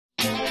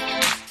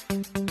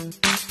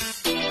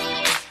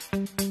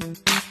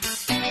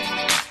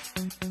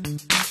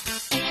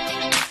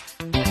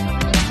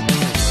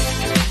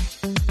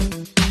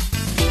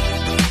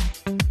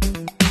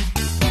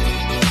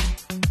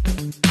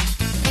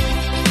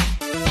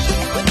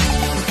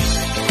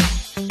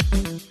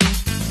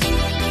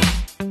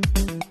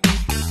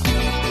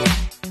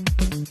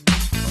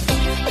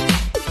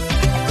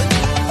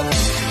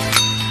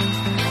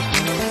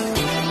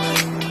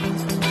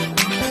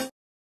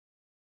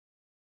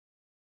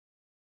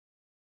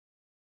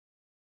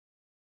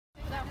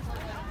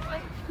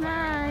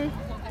Hi!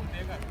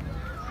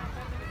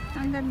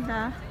 Ang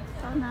ganda.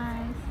 So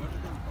nice.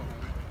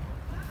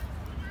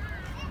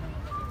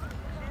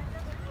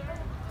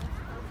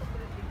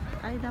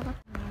 Ay, dapat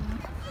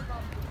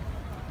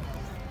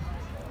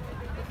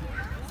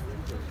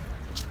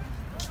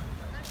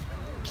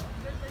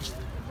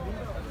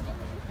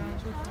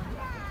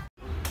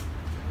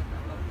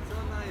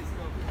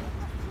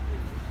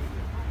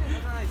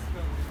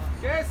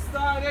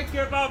Kestane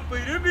kebap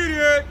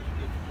biri.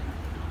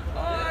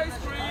 Ice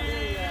cream.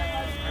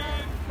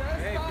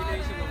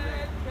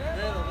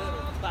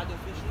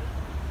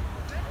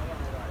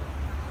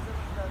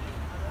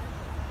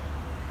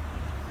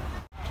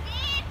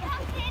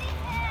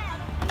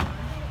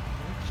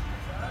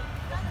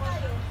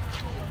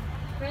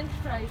 French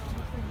fries.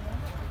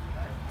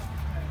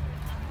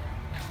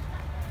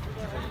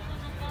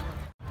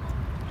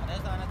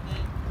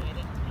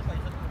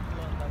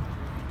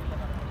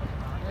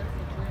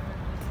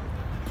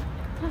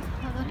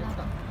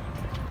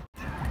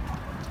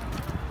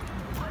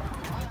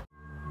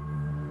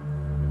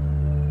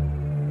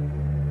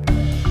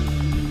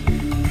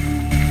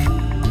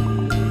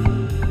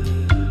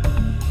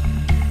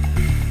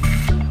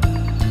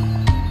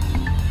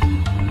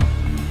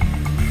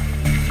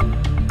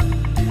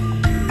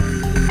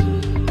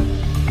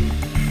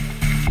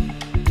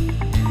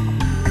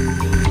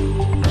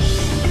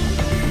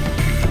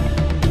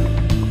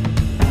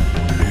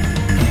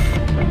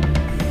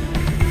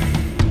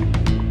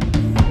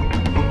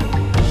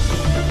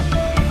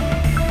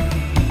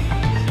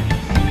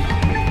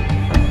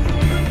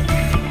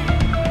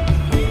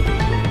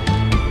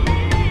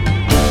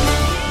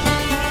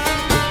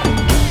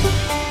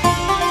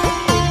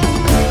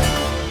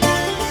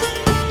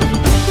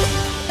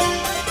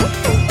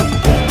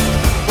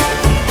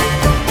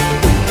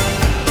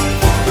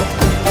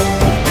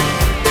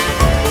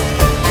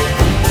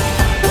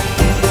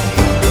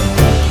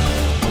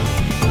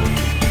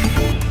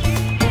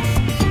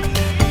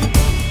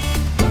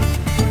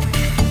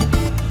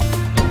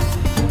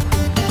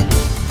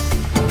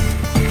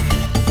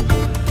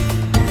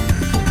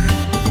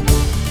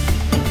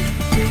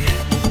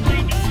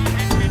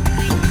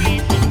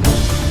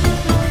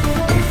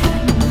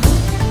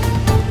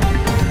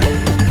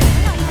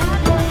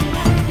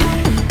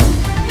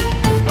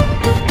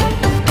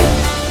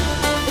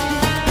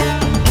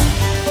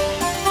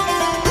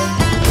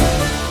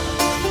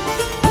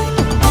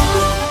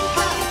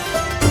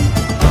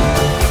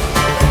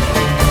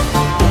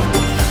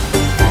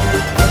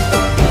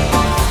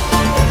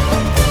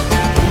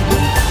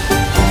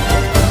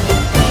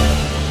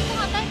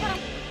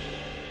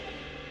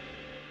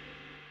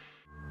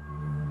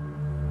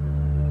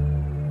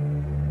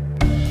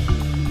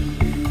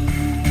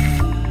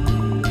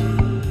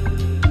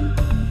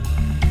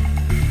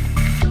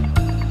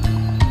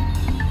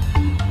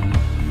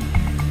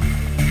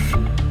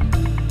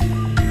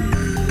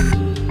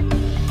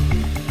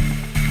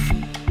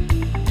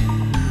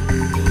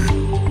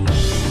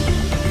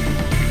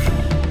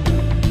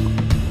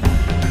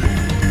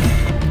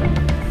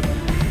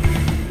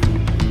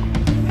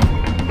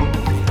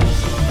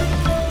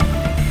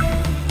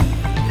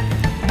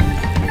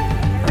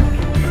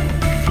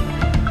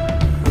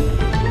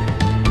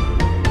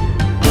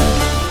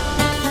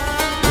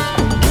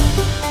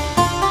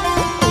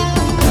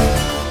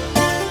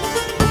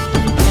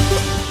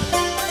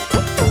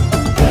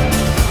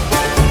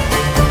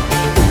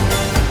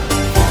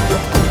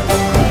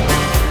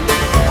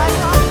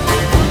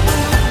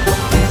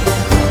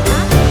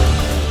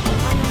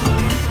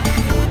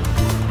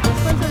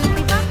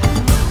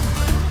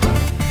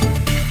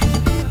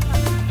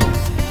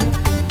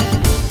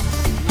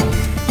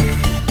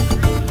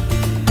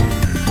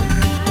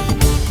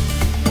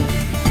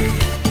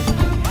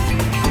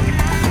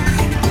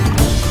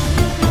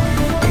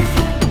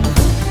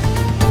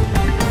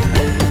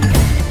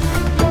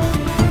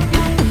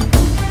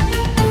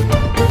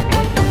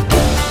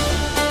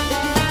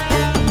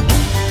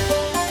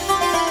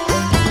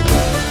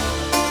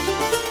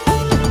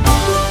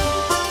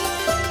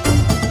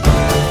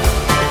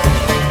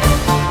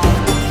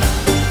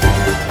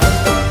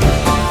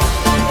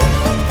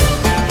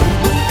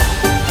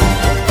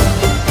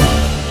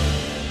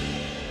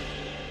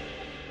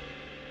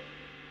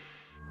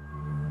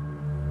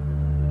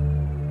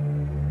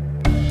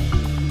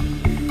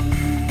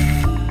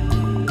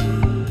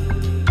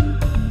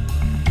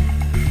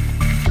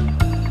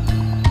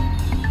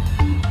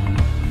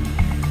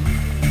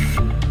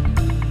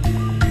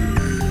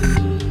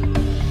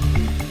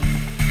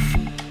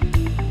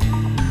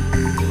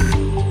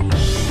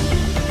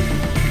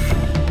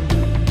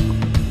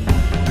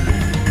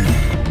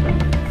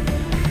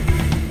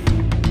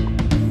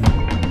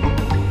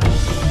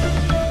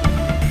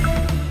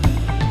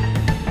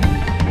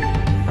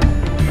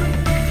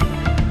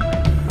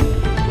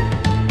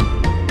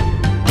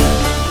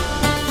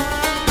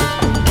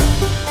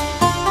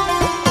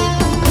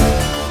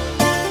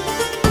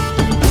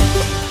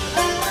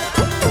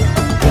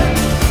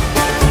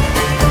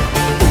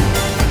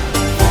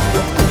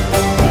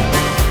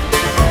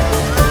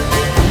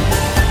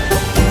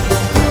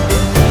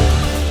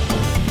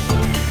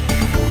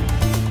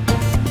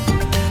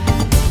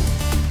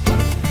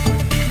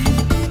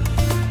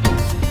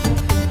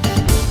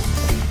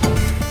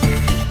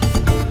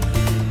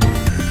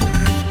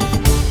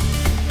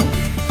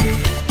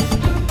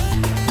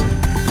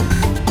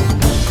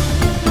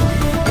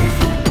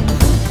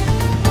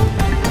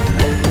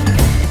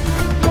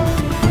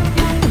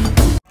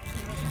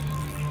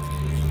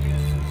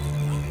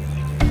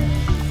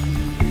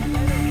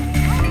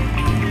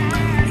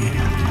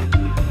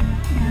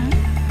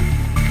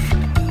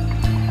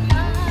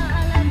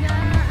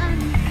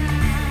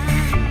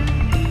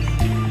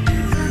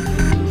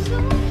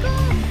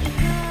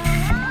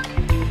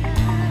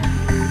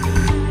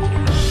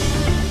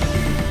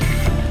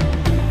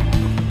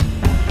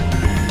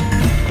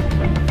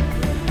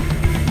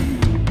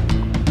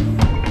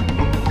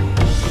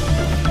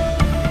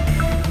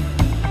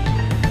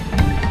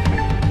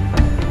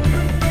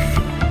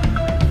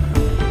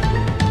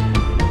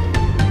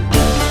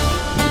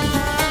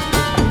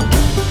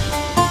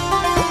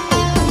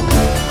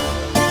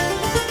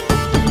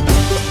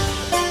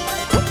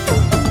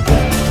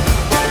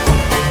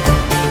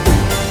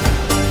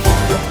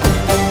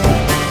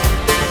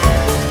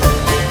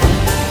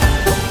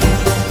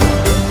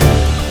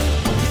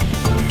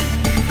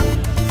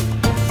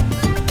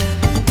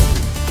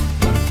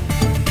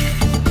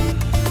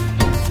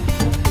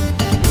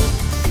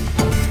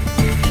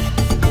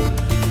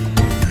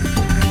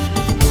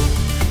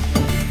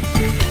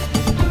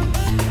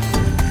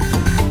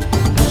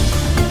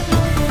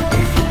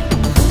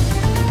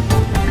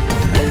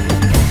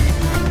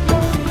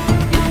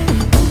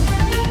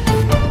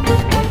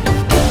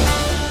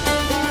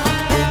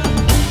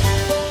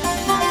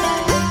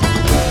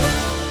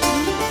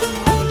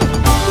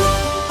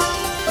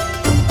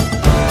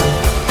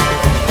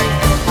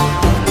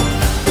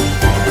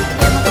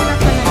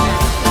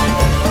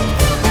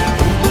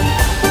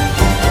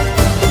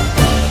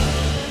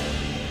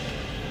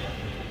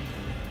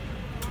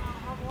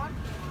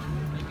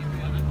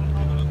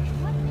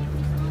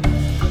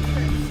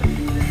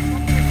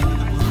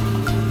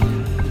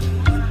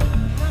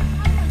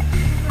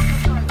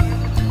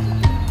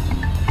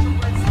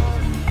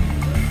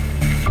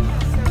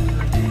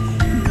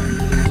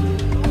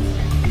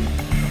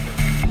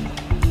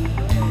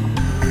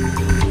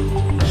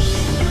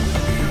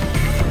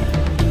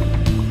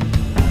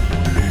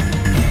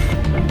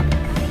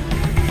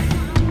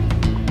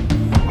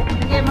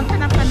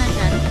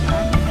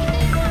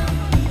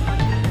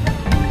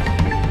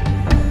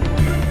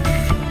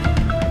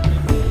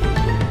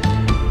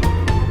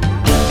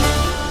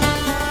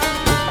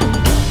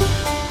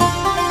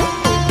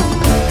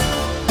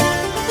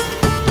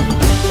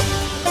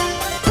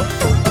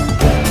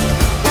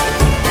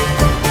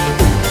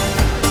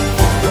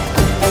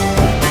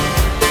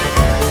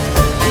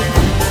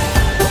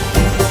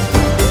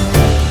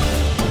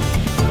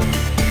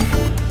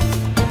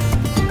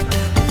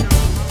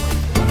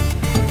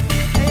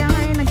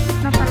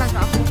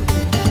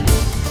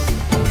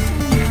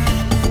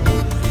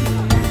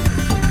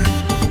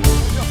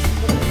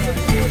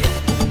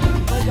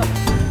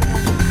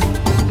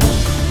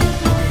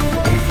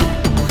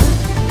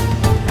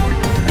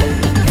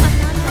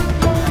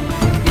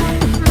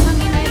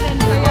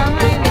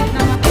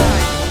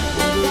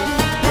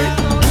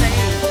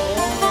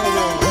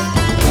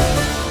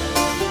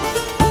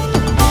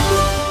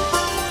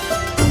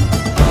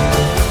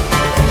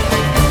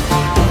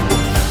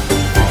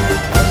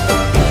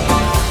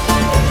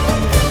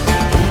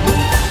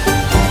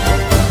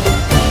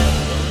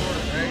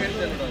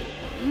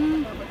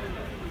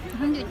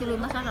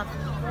 masarap.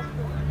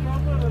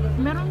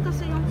 Meron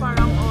kasi yung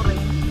parang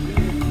orange.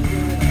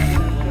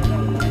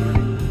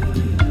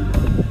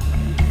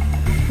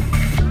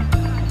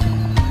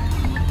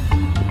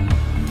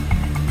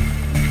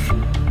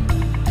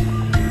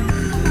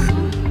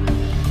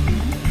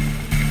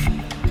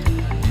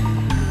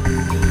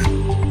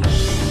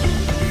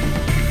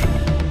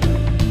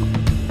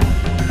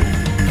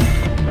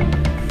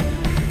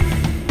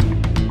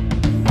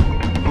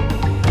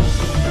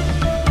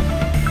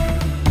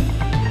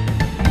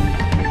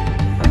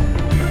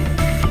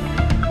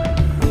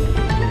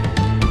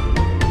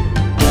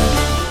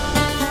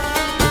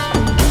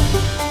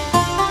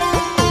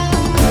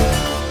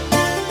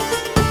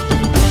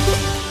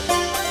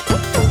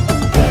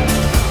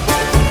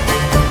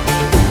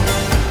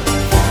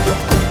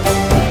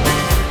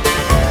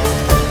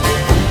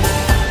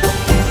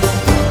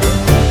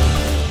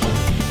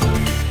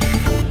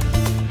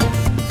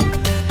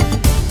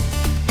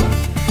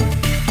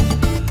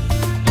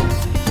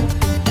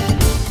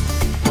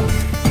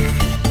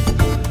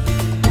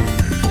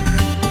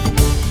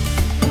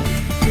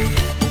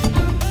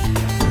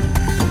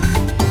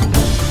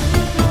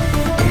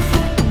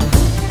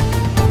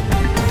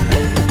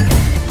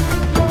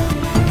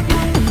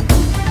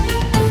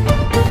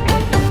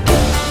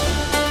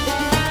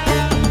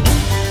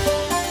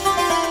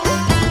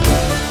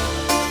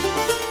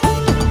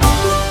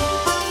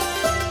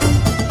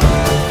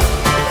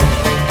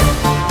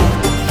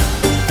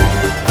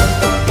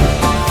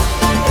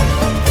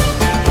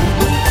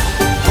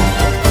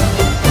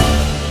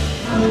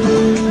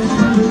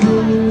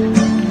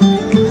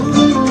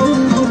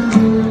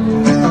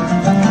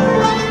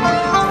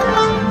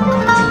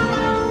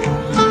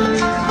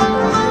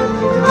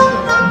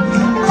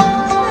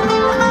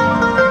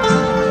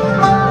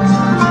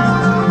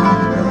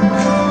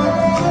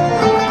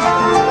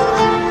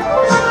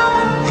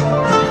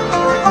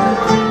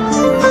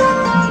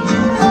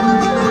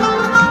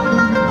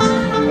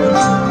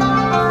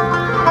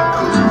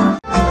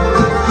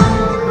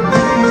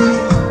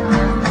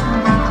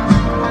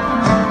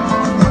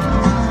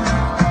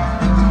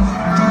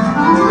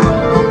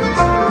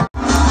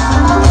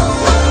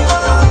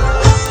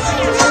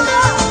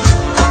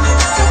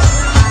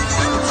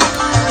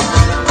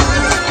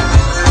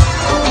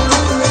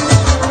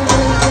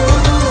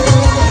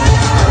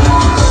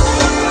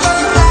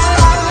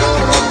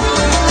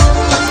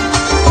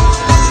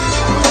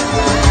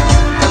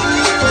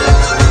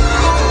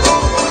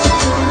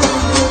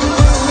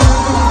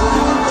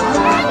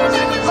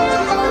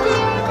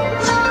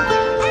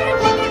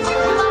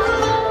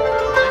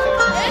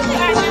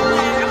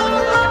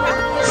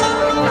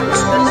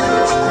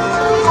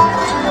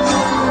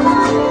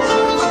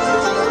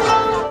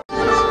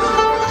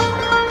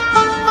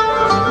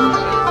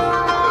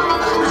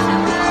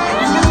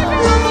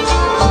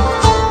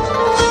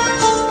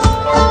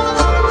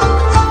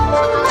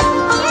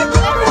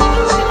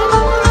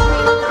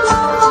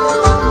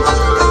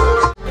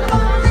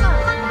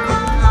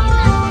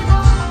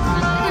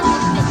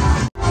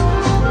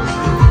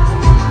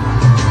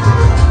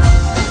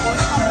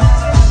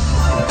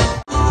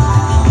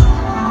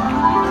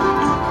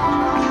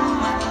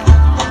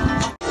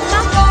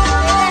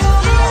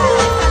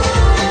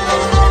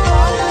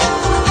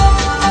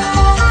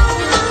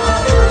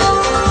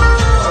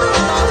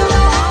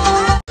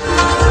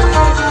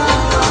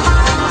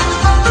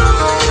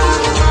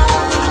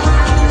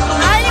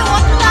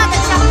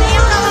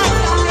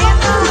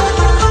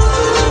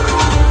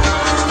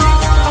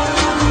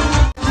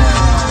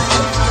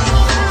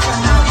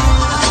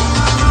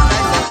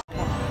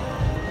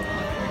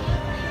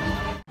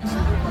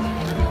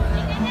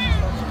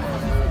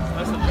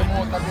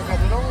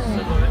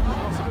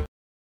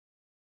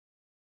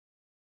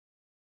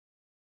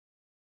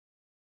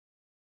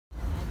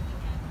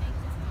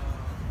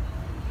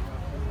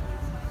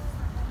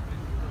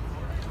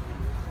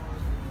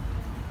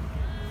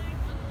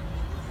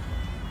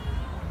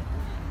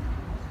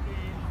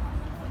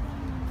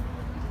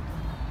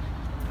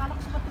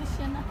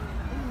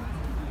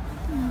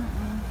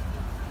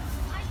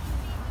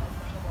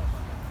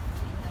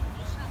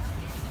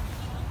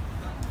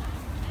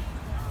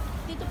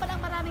 Dito pa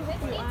lang maraming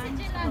upuan.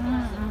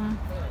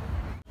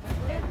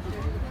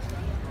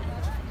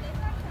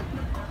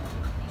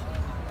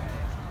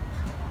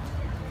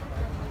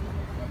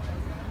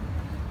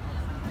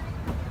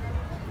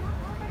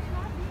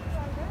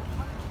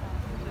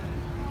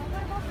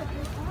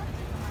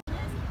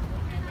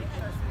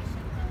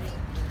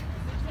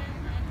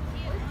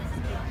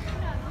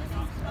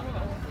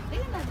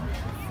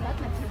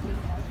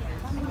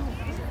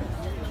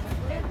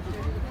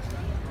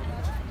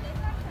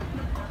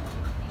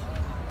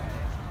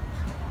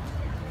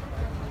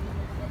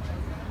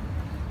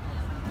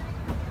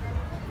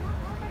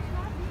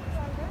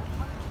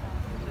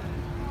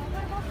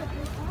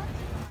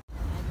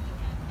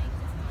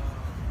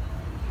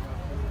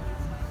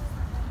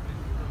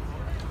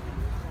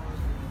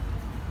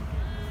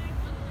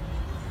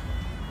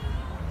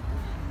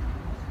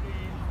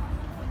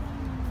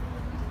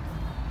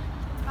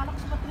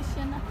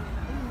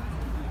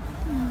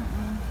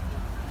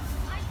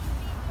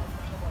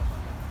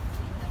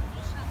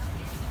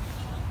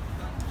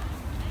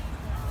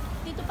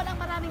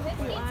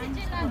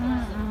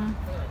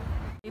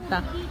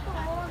 Kita.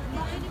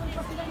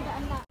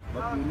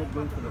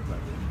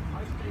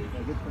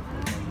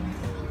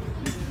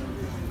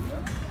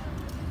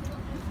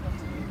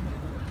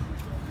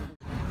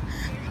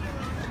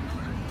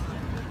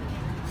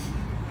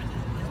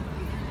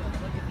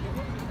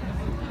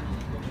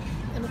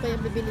 Ano kaya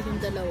bibili ng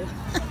dalawa?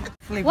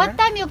 Flavor. What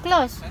time you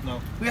close?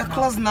 We are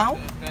closed now.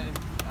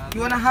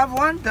 You wanna have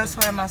one? That's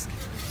why I'm asking.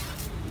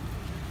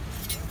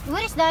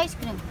 Where is the ice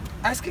cream?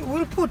 Ice cream,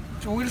 we'll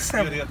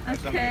serve.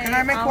 Okay. Can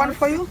I make one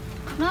for you?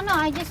 No,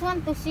 I just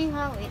want to see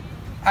how it.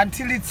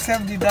 Until it's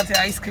served, that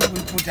ice cream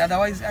will put.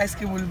 Otherwise, ice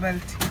cream will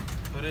melt.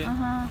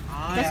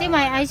 Kasi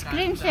may ice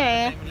cream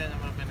siya eh.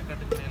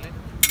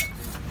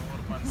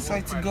 So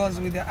it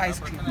goes with the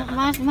ice cream.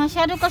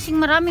 Masyado kasing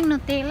maraming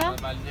Nutella.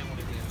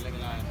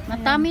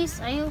 Matamis,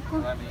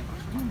 ayoko.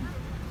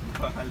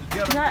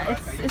 Yeah,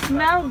 it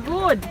smells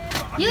good.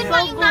 Yun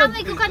ba yung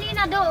naamoy ko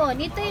kanina doon?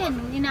 Ito yun,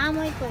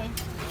 inaamoy ko eh.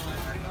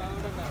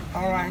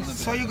 Alright,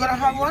 so you gonna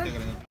have one?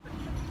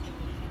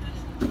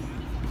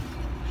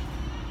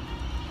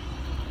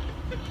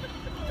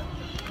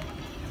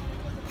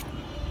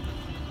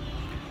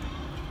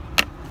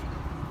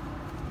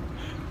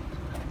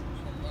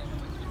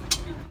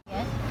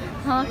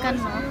 Hawakan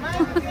mo.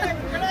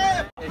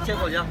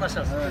 Çek ol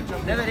yaklaşır.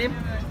 Ne vereyim?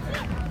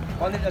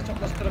 Vanilya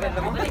çikolata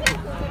strawberry mi?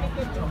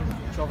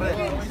 Çikolata.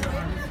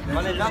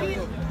 Vanilya,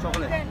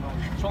 çikolata.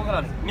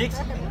 Çikolata. Mix.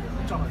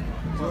 Çikolata.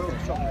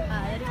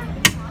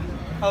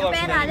 Al bak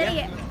şuna.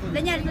 Aferin.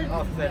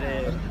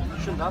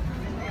 Şunu da at.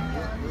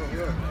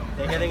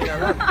 Tekerine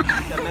lan.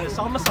 Sen beni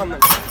sağ mı sandın?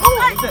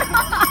 Güzel.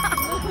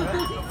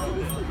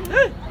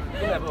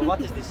 Bu ne bu?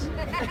 What is this?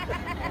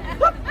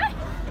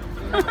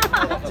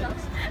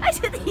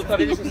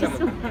 Tutabilirsin sen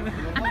bunu.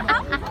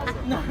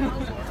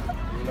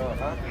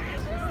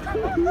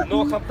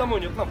 No kampta mı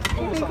oynuyor?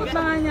 Futbol mu sandın? Ikot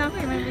na nga niya ako.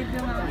 May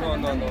video na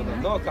ako.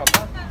 No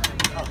kampta.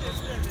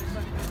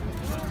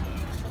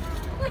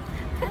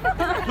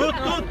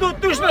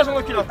 Tut düşmesin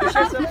o kilo.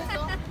 Düşersen.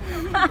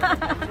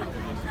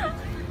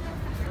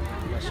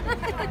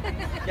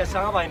 Ya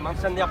sana bayım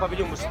sen de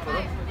yapabiliyor musun sporu?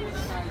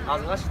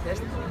 Ağzına aç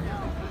test.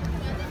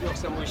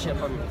 Yoksa bu işi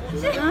yapamıyorum.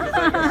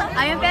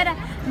 Ayun pera.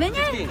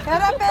 Benye.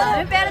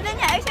 Ayun pera din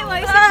niya. Ayusin mo.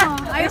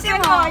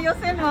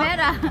 Ayusin mo.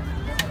 Pera.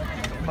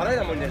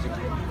 Parayla mı oynayacak?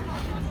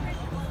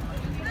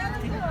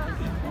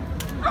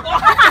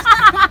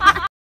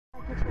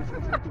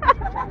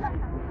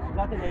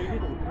 Zaten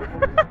eğiliyordum.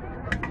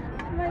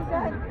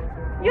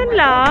 Yun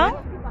lang?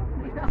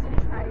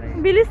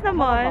 Bilis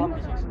naman.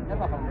 Gel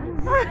bakalım.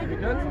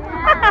 Dön.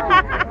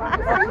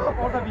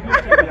 Orada video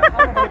çekiyor ya.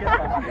 Ama böyle geç bak.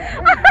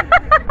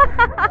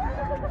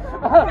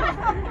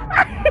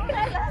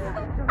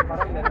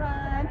 Param ver.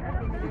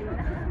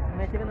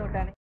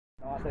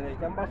 Aa, sen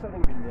erken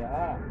başladın günde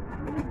ya.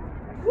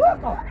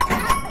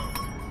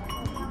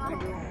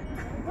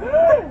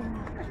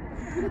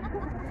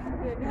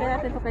 Bigyan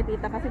natin ito kay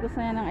tita kasi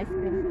gusto niya ng ice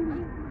cream.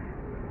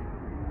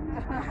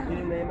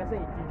 Benimle yemezsen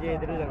ikinciye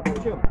yedirirler.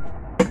 Koçum.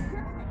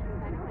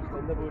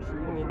 Ben de bu işi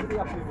 27'de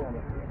yapayım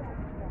yani.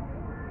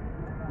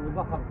 İyi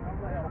bakalım.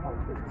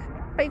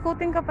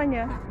 Paikutin ka pa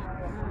niya.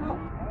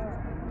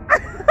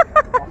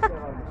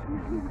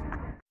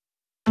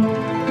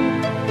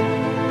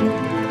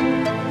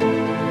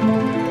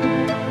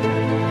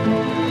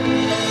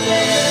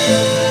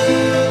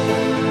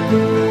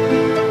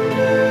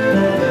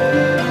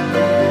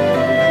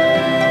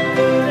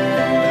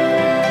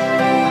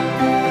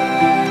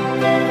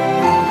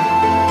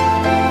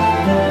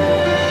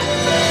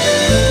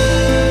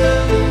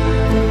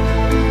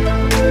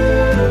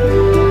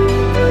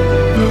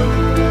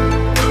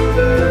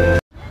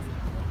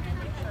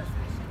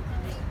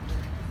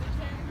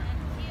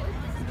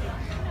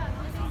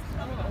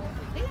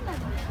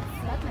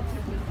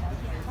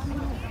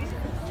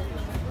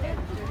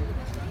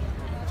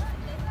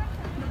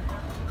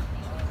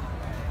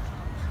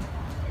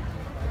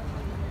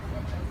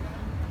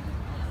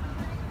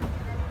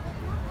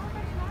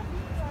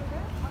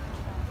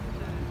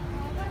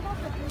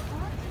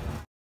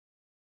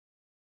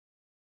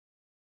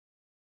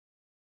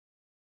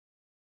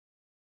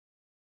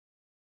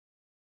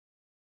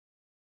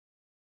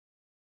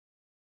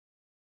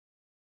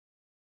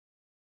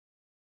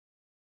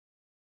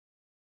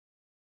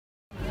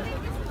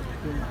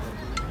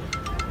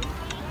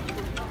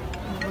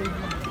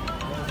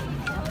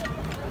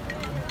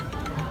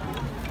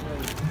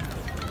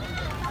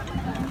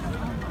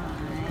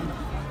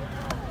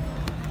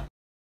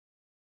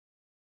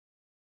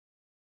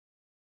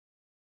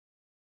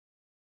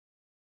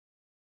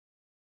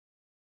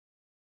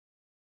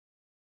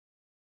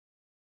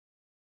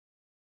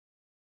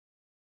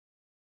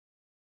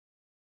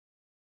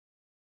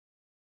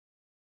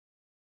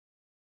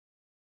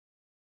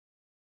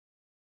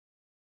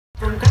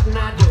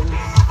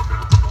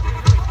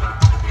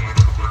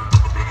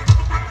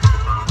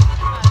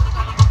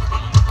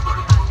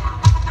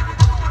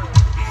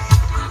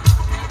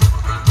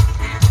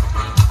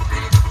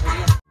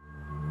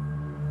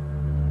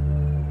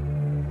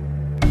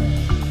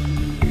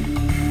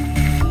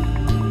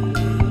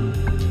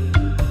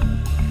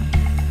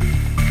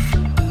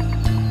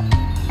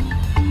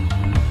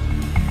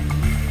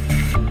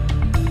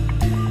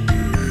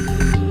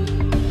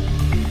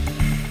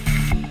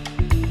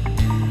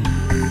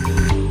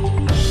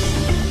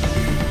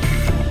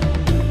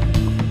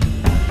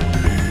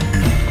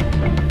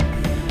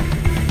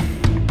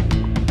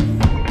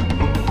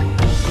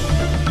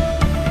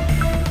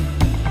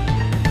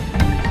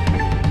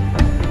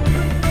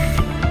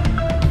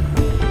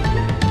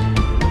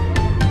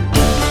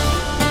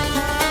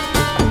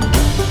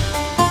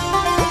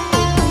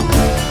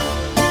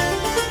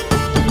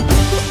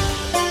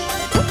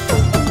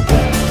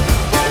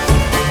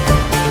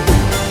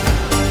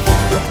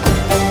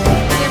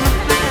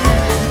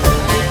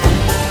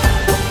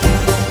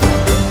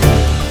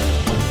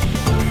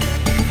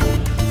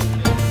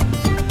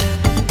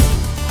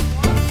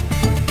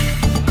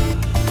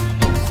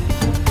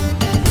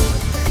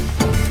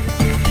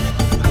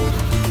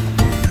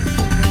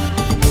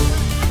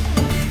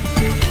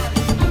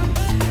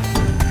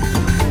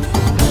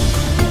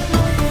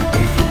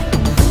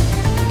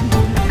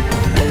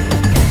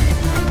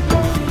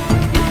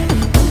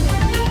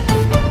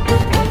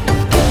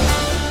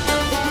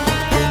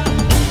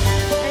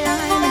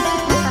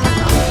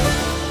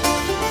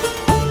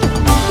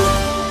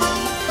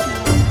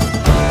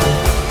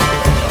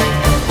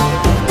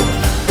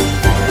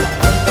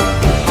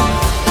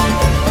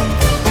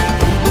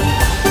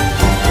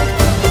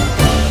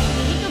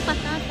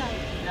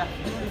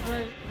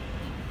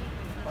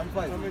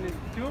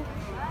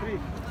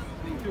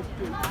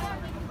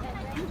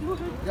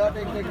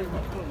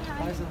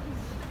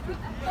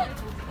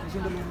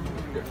 Kaya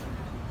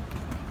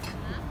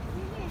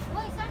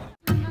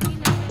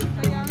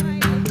nga,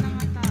 ikot na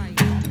nga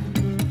tayo.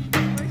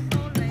 We're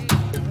so late.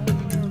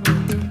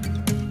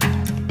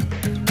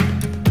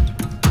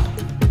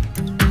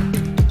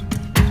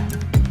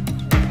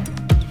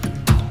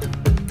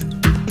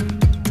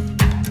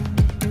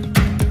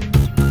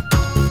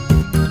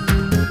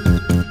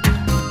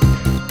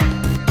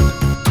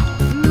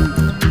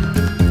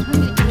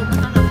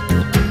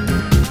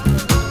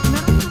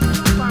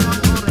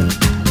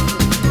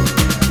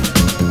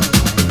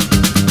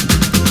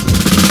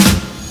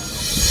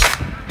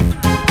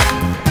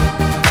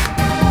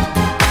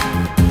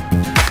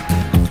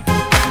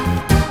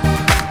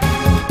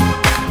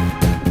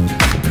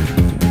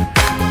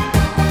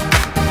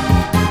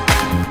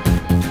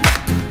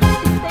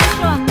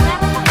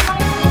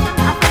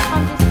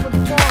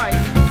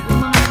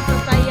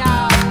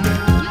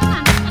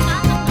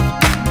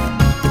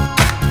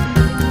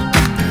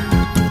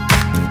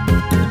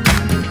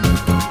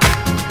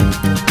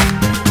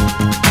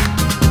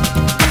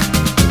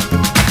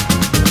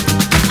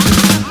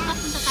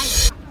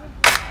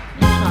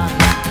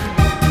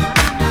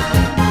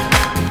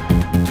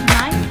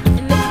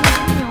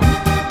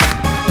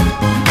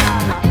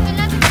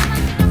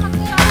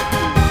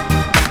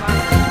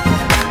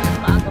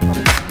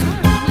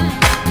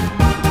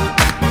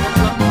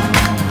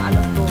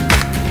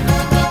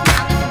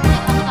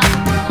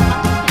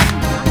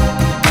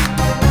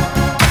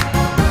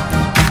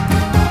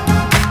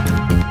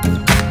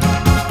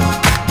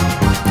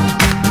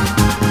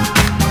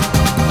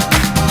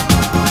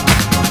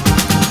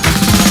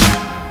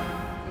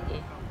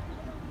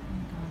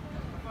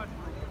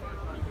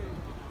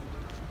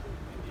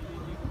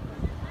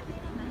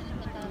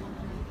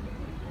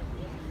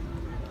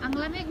 Ang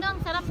lamig nang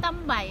sarap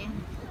tambay.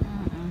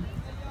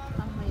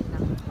 Tambay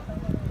lang.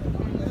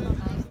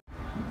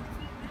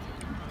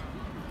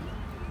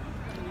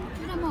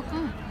 Tira mo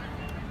ka.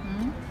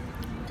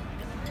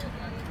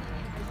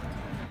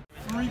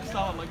 Freaks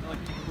out like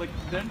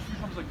then she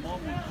becomes like mom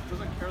and she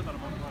doesn't care that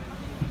I'm on time.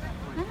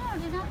 Ano,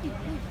 din natin.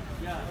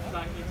 Yeah,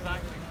 exactly.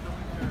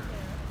 Doesn't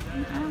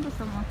care. Ano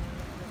gusto mo?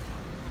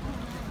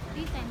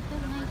 Daytime to,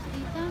 nice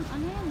daytime.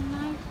 Ano yan?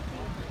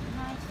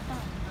 Nice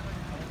stuff.